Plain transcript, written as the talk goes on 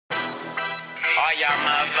all y'all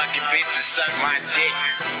motherfucking bitches suck my dick.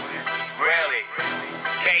 Really?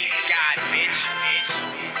 Base God, bitch.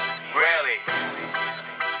 Really?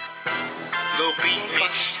 Lil B,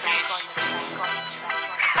 bitch.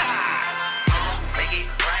 Make it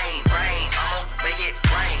rain, rain. Make it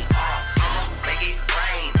rain. Make it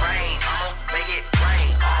rain, rain. Make it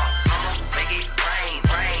rain. Make it rain,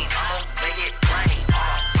 rain. Make it rain.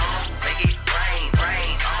 Make it rain,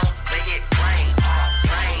 rain. Make it rain.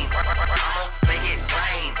 Rain. Make it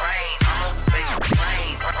rain, rain. Make it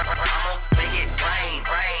rain. Make it rain,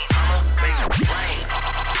 rain. Make it rain.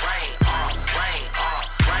 Rain. Rain.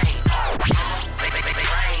 Rain. Make it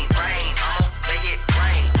rain, rain. Make it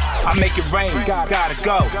rain. I make it rain, gotta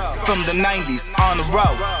go. From the 90s on the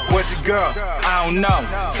road. Where's the girl? I don't know.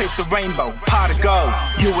 Taste the rainbow, pot of gold.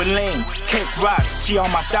 You and Lane, kick rocks, she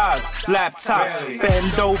on my thighs. Laptop,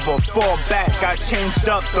 bend over, fall back. I changed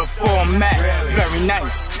up the format. Very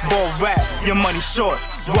nice, ball rap, your money short.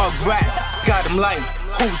 Rug rap, got him like,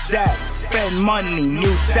 who's that? Spend money,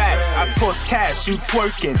 new stacks. I toss cash, you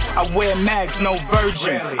twerking. I wear mags, no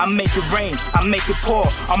virgin. I make it rain, I make it pour.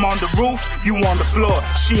 I'm on the roof, you on the floor.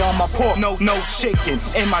 She on my pork, no chicken.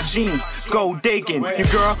 In my jeans, go digging. Your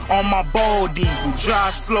girl on my bald eagle.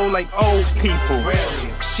 Drive slow like old people.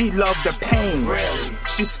 She love the pain.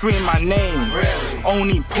 She scream my name.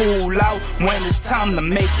 Only pull out when it's time to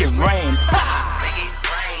make it rain. Make it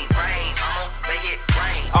rain, rain. Make it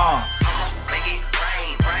rain. Make it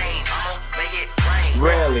rain, rain. Make it rain.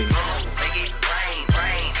 Really? Make it rain,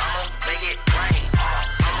 rain. Make it rain.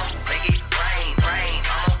 Make it rain, rain.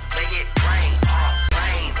 Make it rain.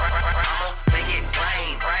 Rain. Make it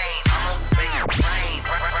rain, rain. Make it rain.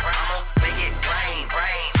 Make it rain,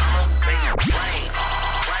 rain. Make it rain.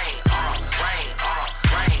 Rain. Rain.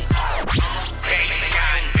 Rain. Base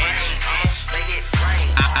God, bitch. Make it rain.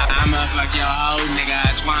 I'ma fuck your hoe, nigga.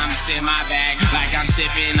 Tryna sip my bag like I'm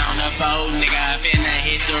sipping on a boat, nigga. Finna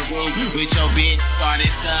hit the room with your bitch,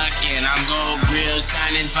 started sucking. I'm gold grill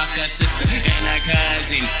shining, fuck a sister and a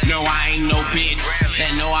cousin. No, I ain't no bitch,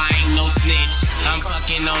 and no, I ain't no snitch. I'm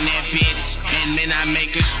fucking on that bitch, and then I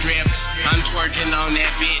make a strip. I'm twerking on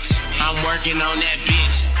that bitch, I'm working on that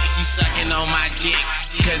bitch. She sucking on my dick,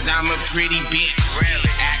 cause I'm a pretty bitch.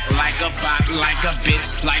 Act like a bop, like a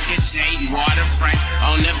bitch, like a shade waterfront.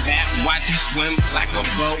 On the back, watch me swim like a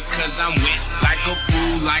boat, cause I'm wet. Like a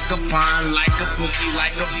pool, like a pond, like a pussy,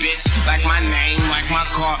 like a bitch. Like my name, like my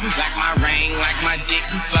car, like my ring, like my dick.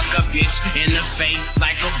 Fuck a bitch in the face,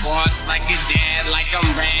 like a boss, like a dad. Like I'm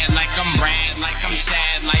rad, like I'm Brad, like I'm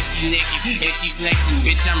Chad, like she naked. If she flexing,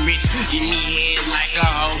 bitch, I'm rich. Give me head like a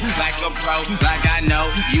hoe, like a pro, like I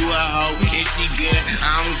know you a hoe. If she good,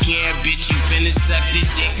 I don't care, bitch, you finna suck this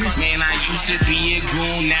dick. Man, I used to be a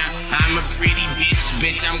goon, now I'm a pretty bitch.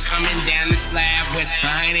 Bitch, I'm coming down the slab with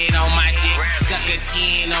 100 on my dick. Suck a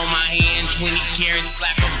 10 on my hand, 20 carats,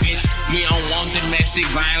 slap a bitch. We don't want domestic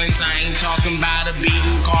violence, I ain't talking about a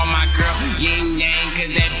beating. Call my girl yin yang, cause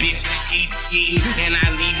that bitch skeeting. And I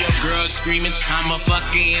leave your girl screaming, I'm a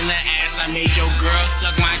fucker in the ass. I made your girl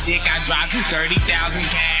suck my dick, I dropped 30,000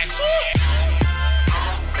 cash.